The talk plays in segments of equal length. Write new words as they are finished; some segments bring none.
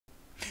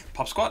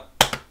Pop Squat,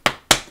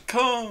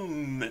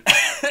 come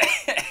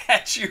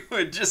at you.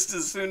 Just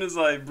as soon as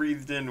I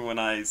breathed in when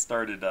I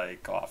started, I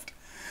coughed.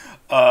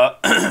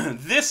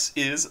 This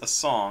is a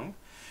song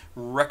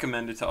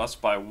recommended to us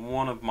by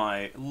one of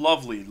my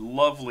lovely,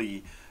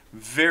 lovely,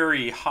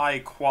 very high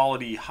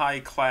quality,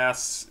 high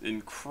class,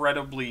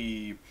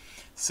 incredibly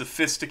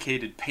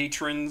sophisticated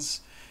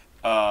patrons.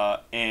 I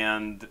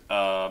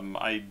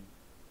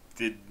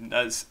did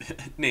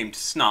named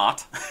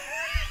Snot.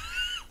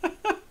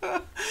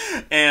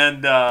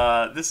 And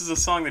this is a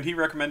song that he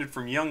recommended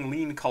from Young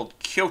Lean called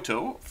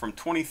Kyoto from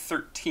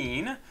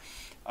 2013.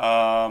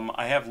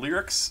 I have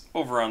lyrics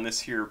over on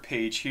this here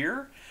page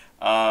here.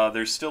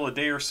 There's still a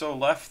day or so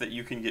left that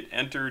you can get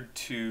entered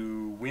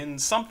to win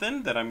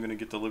something that I'm going to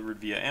get delivered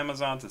via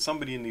Amazon to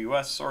somebody in the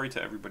US. Sorry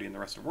to everybody in the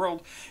rest of the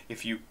world.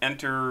 If you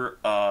enter,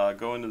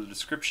 go into the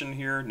description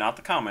here, not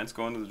the comments,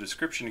 go into the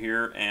description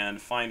here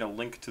and find a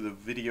link to the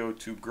video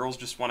to Girls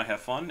Just Want to Have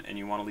Fun, and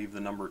you want to leave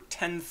the number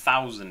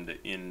 10,000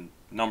 in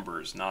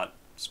numbers, not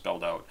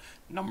spelled out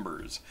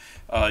numbers.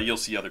 You'll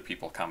see other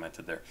people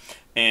commented there.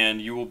 And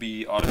you will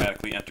be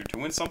automatically entered to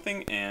win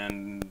something,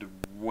 and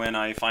when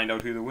I find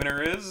out who the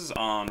winner is,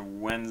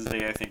 on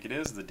Wednesday I think it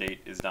is, the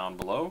date is down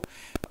below,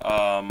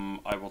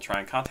 I will try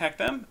and contact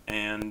them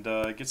and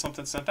get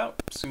something sent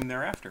out soon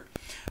thereafter.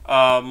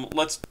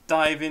 Let's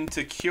dive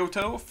into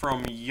Kyoto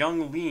from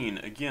Young Lean.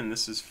 Again,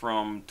 this is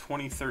from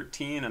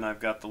 2013, and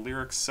I've got the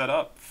lyrics set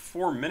up.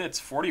 4 minutes,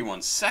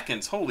 41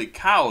 seconds. Holy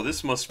cow,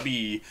 this must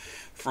be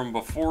from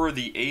before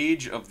the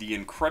age of the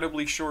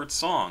incredibly short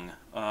song.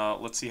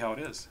 Let's see how it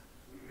is.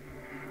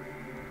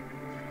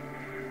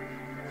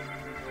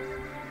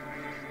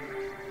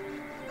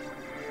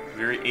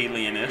 Very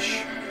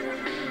alien-ish.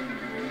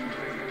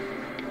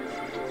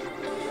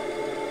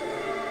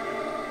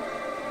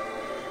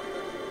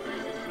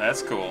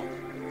 That's cool.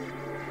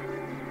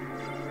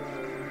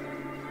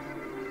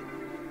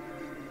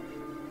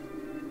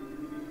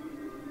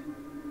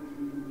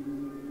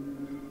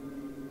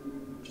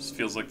 Just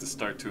feels like the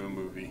start to a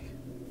movie.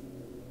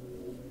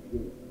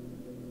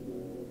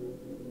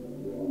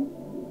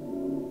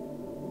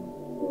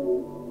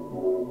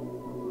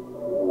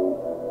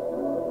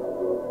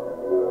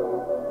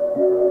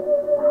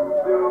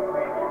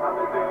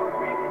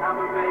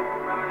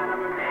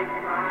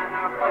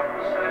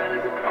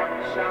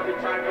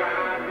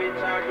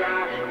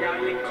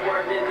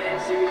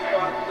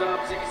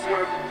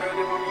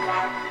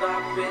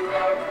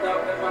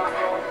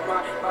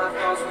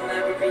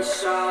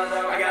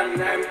 I got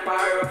an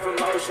empire of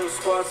emotional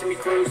sports, me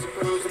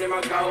cruising in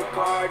my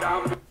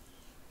go-kart.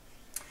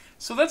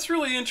 So that's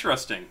really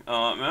interesting.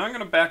 And I'm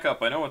going to back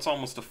up. I know it's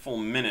almost a full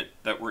minute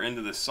that we're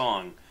into this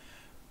song,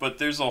 but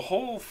there's a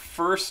whole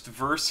first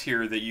verse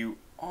here that you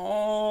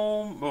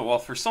well,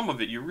 for some of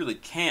it you really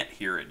can't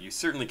hear it. You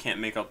certainly can't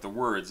make out the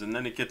words, and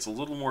then it gets a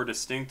little more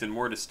distinct and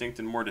more distinct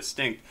and more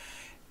distinct,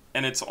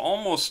 and it's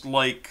almost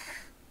like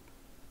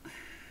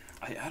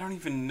I don't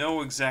even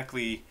know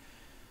exactly.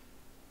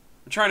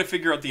 I'm trying to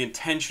figure out the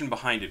intention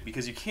behind it,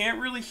 because you can't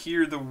really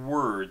hear the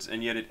words,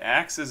 and yet it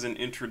acts as an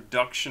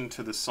introduction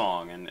to the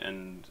song,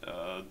 and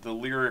the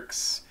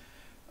lyrics,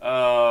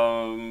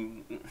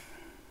 I'm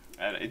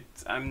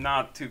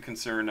not too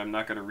concerned. I'm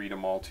not going to read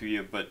them all to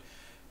you, but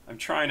I'm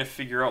trying to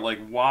figure out, like,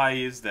 why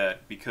is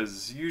that?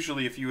 Because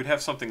usually if you would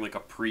have something like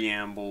a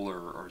preamble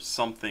or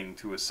something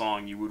to a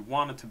song, you would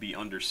want it to be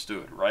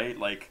understood, right?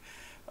 Like,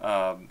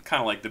 kind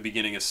of like the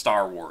beginning of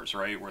Star Wars,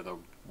 right? Where the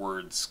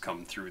words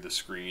come through the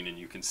screen and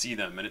you can see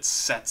them, and it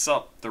sets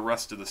up the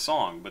rest of the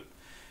song. But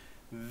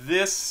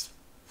this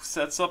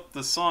sets up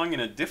the song in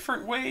a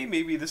different way.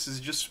 Maybe this is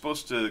just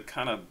supposed to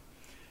kind of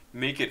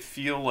make it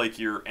feel like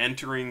you're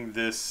entering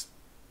this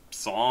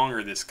song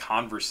or this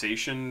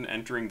conversation,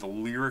 entering the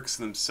lyrics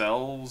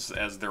themselves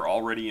as they're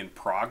already in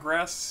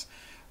progress.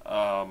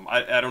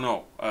 I don't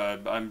know.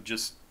 I'm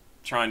just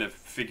trying to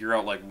figure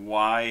out, like,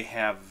 why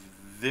have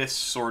this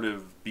sort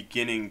of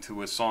beginning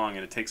to a song,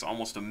 and it takes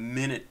almost a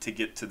minute to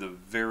get to the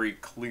very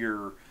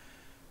clear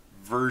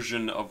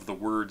version of the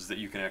words that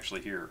you can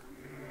actually hear.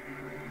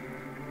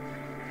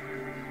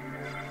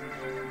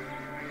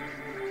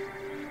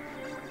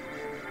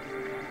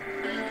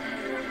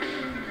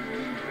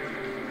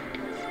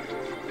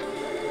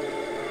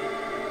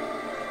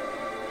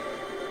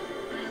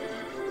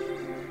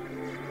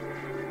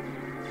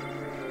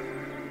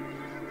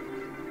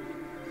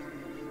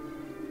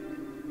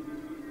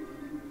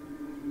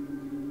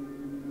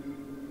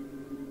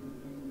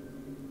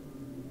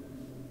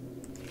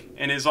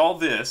 And is all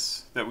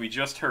this that we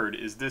just heard,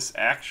 is this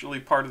actually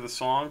part of the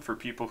song for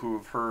people who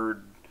have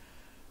heard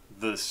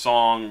the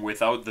song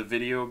without the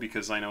video?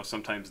 Because I know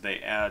sometimes they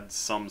add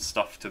some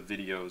stuff to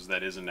videos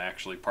that isn't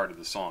actually part of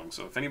the song.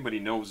 So if anybody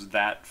knows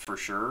that for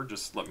sure,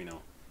 just let me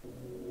know.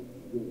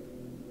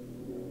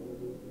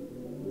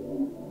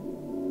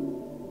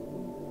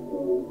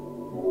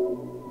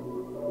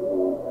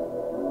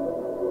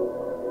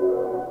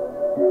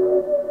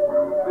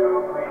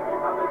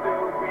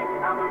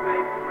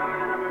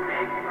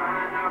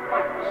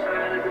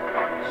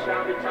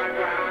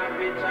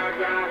 I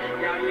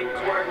grind. Young lean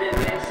twerking,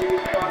 then see me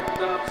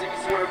fucked up. See me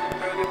swerving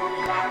through the room,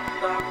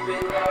 locked up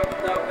in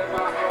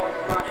my own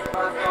mind.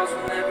 My thoughts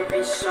will never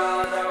be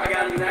shut up. I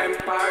got an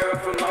empire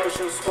of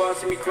emotional squad.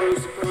 See me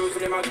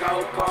cruising in my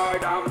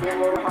go-kart. I'm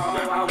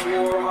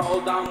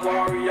Warhol, I'm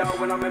Wario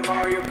when I'm in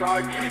Mario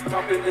Kart.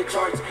 Top in the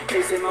charts,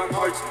 facing my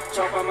hearts.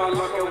 Chop on my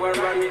luck when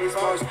running these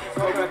bars.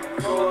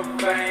 Coca-Cola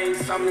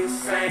veins, I'm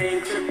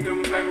insane. Trip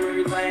through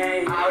memory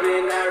lane. Out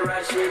in that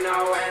rush, you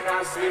know, and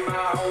I see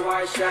my own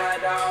white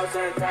shadows.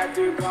 And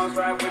tattoo clothes,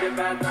 right with a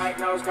bad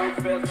diagnose. Don't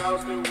feel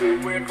close, too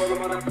weird for the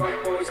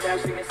motherfucker boys.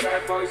 Cashing a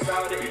sad voice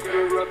out in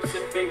Europe,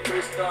 sipping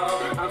crystal.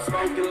 I'm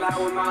smoking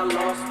loud with my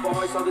lost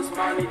boys, so this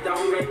money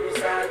don't make me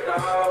sad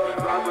though.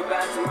 Rubber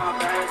bands in my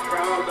pants,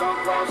 bro. Don't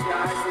close your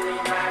eyes and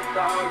lean back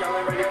though. Y'all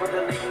ain't ready for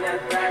the lean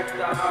attack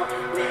though.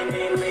 Lean,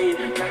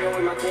 hanging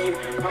with my team.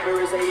 Pumper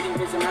is hating,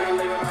 cause I'm not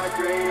living my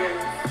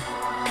dreams.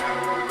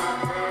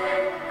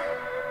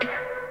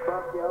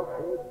 Fuck your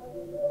bitch.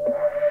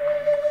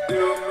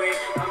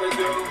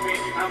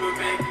 I'ma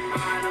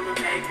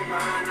make it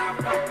mine, I'll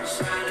fucking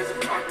shine as a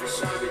fucking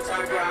shine, bitch I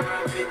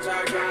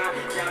grind,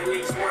 young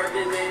league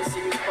swerving in,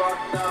 see me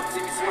fucked up,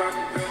 see me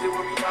swerving through, they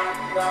want me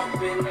locked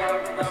up in my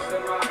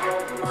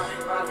own mind,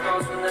 my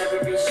thoughts will never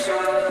be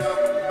shut up,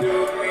 I'ma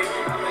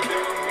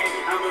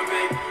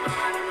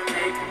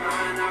make it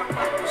mine, I'll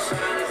fucking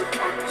shine as a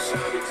fucking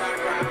shine, bitch I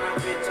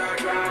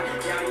grind,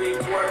 young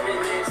league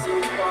swerving in, see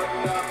me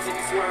fucked up, see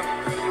me swerving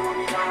through, they want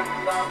me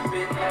locked up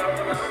in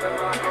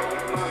my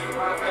own mind,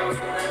 my thoughts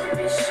will never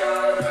be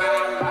shut up.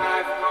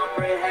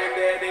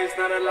 It's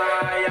not a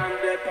lie, I'm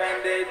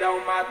dependent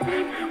on my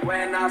team.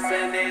 When I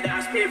send it,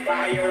 I spit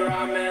fire.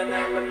 I'm an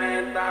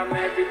element, I'm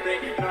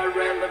everything. Not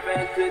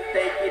relevant to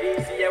take it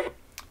easy.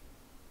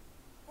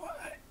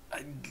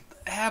 I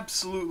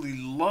absolutely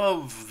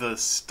love the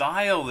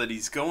style that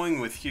he's going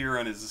with here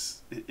on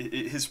his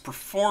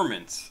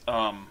performance.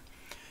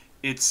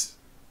 It's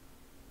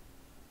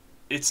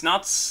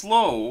not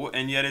slow,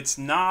 and yet it's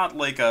not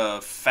like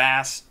a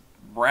fast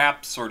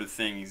rap sort of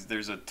thing.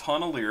 There's a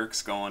ton of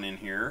lyrics going in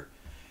here.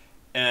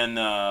 And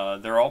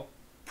they're all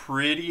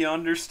pretty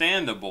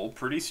understandable,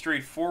 pretty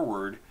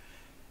straightforward.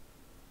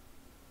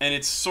 And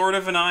it's sort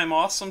of an I'm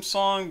Awesome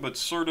song, but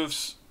sort of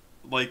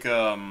like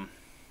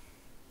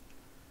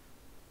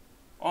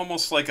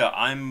almost like a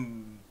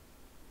I'm...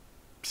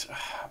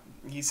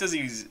 He says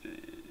he's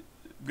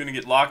going to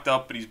get locked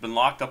up, but he's been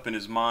locked up in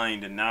his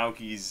mind, and now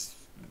he's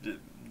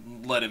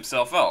let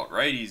himself out,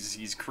 right?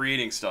 He's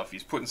creating stuff,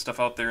 he's putting stuff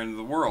out there into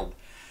the world.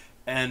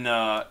 And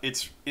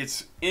it's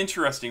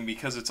interesting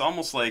because it's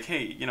almost like,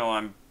 hey, you know,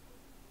 I'm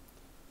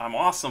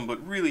awesome,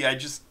 but really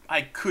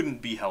I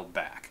couldn't be held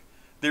back.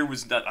 There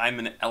was that I'm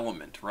an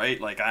element, right?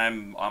 Like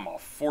I'm a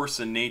force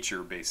in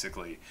nature,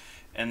 basically.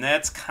 And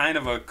that's kind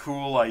of a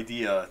cool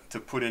idea to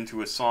put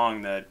into a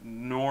song that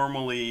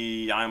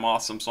normally I'm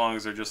Awesome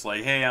songs are just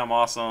like, hey, I'm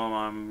awesome,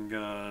 I'm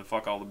gonna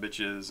fuck all the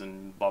bitches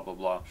and blah blah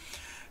blah.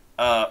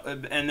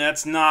 And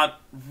that's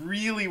not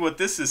really what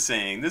this is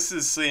saying. This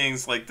is saying,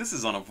 like, this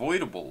is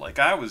unavoidable. Like,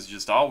 I was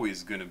just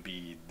always going to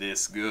be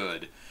this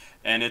good.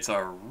 And it's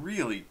a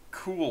really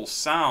cool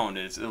sound.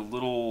 It's a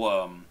little,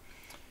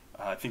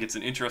 I think it's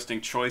an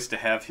interesting choice to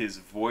have his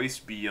voice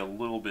be a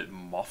little bit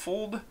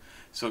muffled.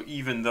 So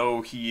even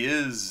though he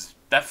is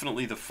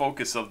definitely the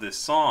focus of this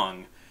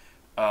song,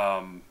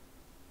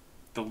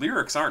 the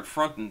lyrics aren't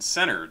front and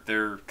center.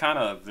 They're kind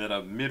of at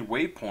a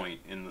midway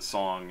point in the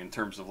song in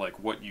terms of like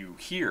what you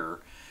hear,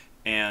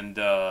 and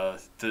the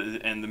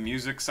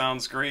music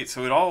sounds great.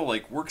 So it all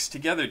like works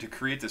together to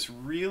create this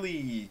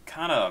really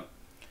kind of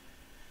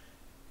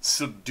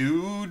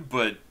subdued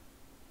but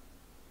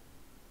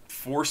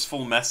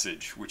forceful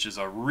message, which is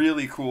a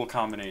really cool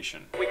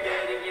combination.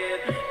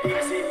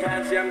 Easy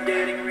fancy, I'm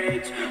getting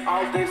rich.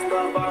 All this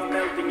love, I'm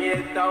melting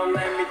it. Don't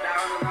let me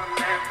down, and I'm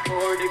that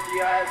bored. If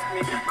you ask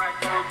me, my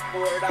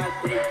comfort, I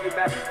take you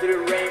back to the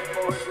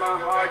rainforest. My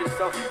heart is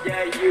so,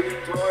 yeah, you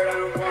tore it. I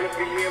don't wanna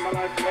be here, my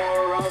life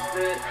more of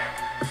it.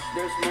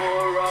 There's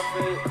more of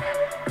it.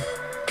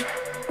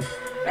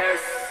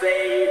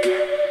 S-A-D-O-Y-S.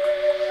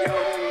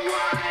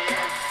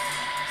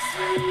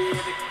 See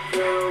the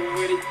girl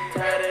with it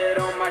tatted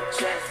on my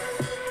chest.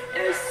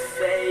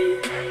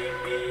 S-A-D-B-O-Y-S.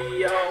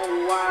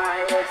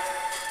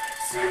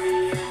 See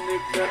me in the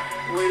cut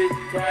with it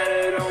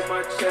tatted on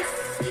my chest.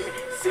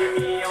 See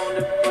me on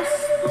the bus,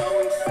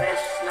 blowing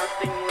sesh,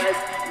 nothing less.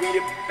 We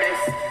the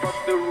best, fuck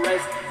the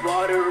rest.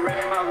 Water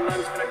in my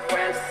lungs for the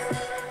quest.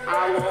 I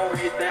won't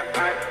hit that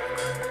pipe.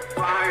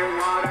 Fire,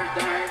 water,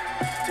 dime.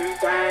 Two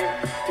time.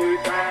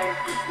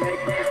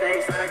 Make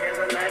mistakes, I guess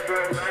I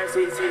never learn.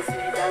 See,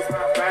 that's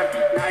my friend.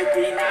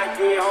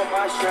 Nike on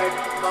my shirt.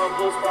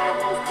 Bubbles,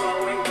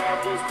 blowing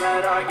bubbles,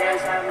 but I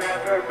guess I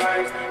never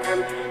burst.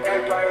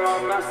 Empire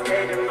on my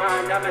state of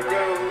mind. I'ma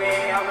do me,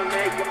 I'ma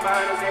make it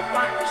mine. I say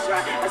fuck the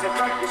shine,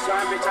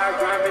 bitch I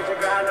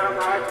grind, I'm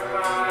hard to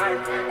find.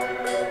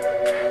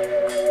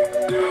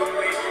 Do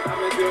me,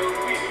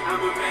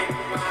 I'ma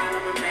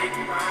make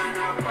it mine,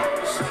 I'll fuck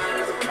the shine,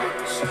 as a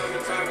fucking shine,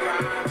 bitch I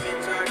grind.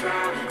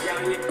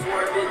 Young niggas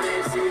working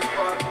this, see me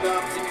fucked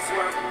up, see me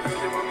swerving.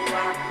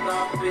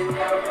 been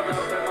up and my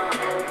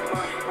home.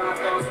 My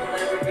thoughts will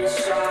never be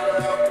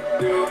shallow.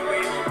 Do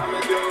me,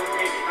 I'ma do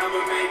me.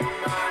 I'ma make it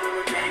mine,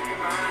 I'ma make it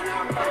mine.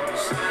 I'll pop and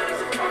shine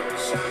as a fucking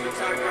shine.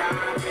 Bitch, I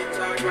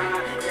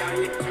grind. Y'all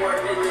niggas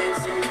working and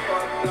see me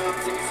fucked up.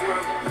 See me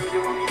swerving,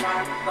 you want me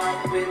locked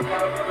up. Been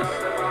up and my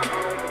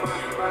home.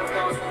 My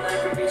thoughts will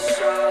never be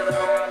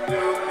shallow.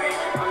 Do me,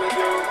 I'ma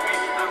do me.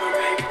 I'ma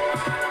make it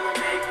mine, I'ma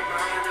make it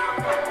mine. I'll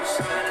pop and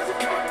shine as a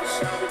fucking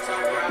shine. Bitch,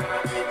 I grind.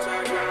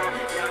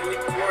 Y'all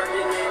niggas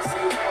working and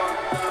see me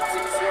fucked up.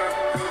 See me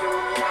swerving, you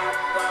want me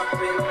locked up.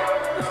 Been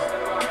up and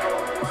my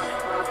home. My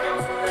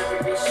thoughts will never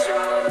be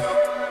shallow.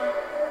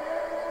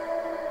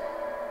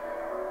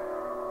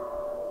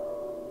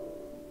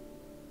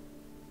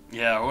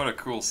 Yeah, what a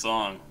cool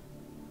song.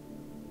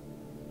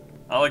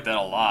 I like that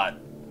a lot.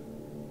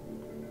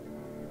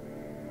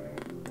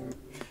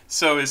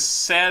 So is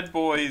Sad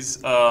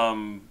Boys a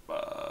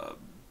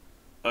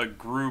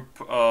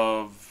group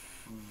of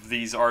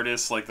these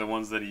artists, like the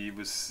ones that he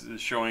was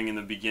showing in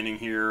the beginning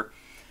here?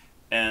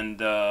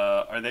 And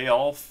are they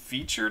all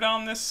featured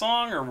on this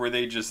song, or were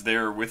they just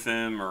there with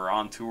him or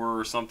on tour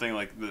or something?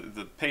 Like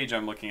the page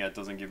I'm looking at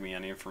doesn't give me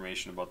any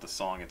information about the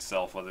song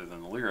itself other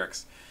than the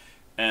lyrics.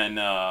 And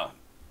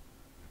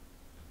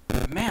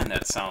man,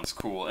 that sounds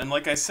cool. And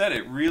like I said,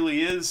 it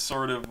really is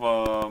sort of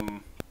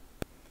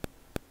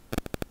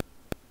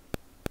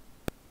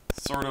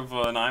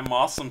an I'm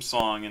Awesome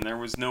song, and there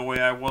was no way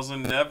I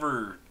wasn't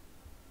ever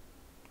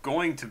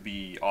going to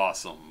be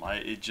awesome.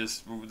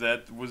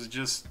 That was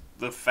just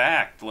the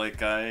fact.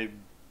 Like, I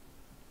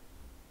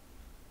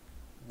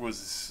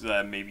was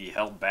maybe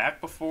held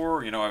back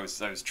before. You know, I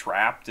was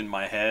trapped in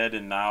my head,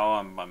 and now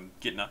I'm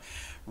getting a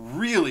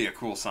really a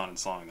cool sounding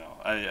song though.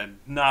 I'm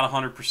not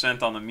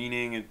 100% on the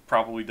meaning. It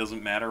probably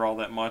doesn't matter all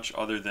that much,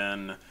 other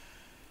than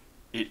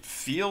it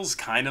feels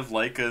kind of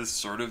like a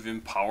sort of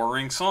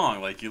empowering song.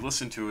 Like, you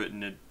listen to it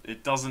and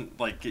it doesn't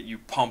like get you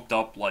pumped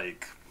up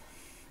like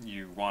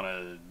you want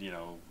to, you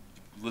know,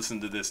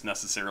 listen to this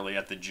necessarily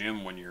at the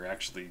gym when you're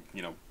actually,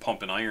 you know,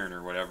 pumping iron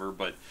or whatever,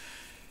 but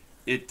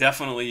it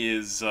definitely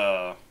is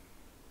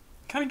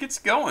kind of gets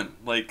going.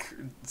 Like,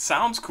 it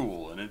sounds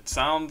cool, and it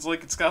sounds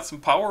like it's got some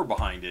power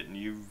behind it, and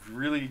you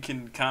really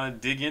can kind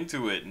of dig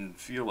into it and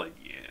feel like,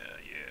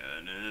 yeah,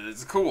 and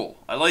it's cool.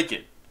 I like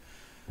it.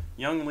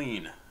 Young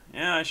Lean.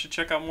 Yeah, I should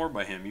check out more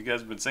by him. You guys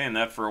have been saying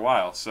that for a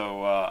while,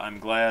 so I'm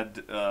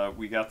glad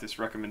we got this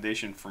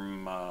recommendation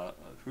from,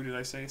 who did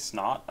I say?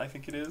 Snot, I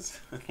think it is.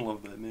 I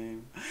love that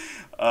name.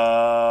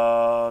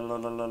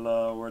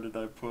 Where did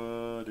I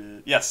put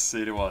it? Yes,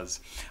 it was.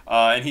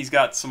 And he's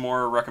got some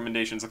more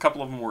recommendations. A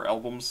couple of them were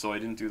albums, so I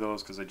didn't do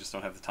those because I just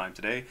don't have the time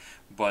today,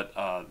 but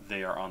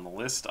they are on the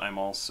list. I'm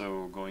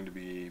also going to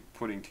be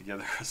putting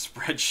together a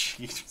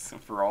spreadsheet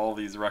for all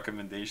these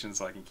recommendations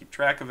so I can keep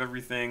track of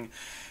everything.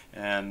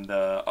 And,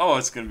 oh,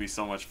 it's going to be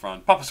so much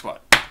fun. Papa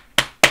Squat.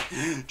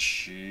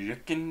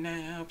 Chicken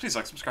now. Please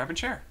like, subscribe, and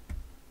share.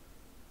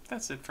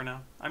 That's it for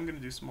now. I'm going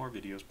to do some more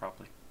videos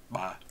probably.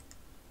 Bye.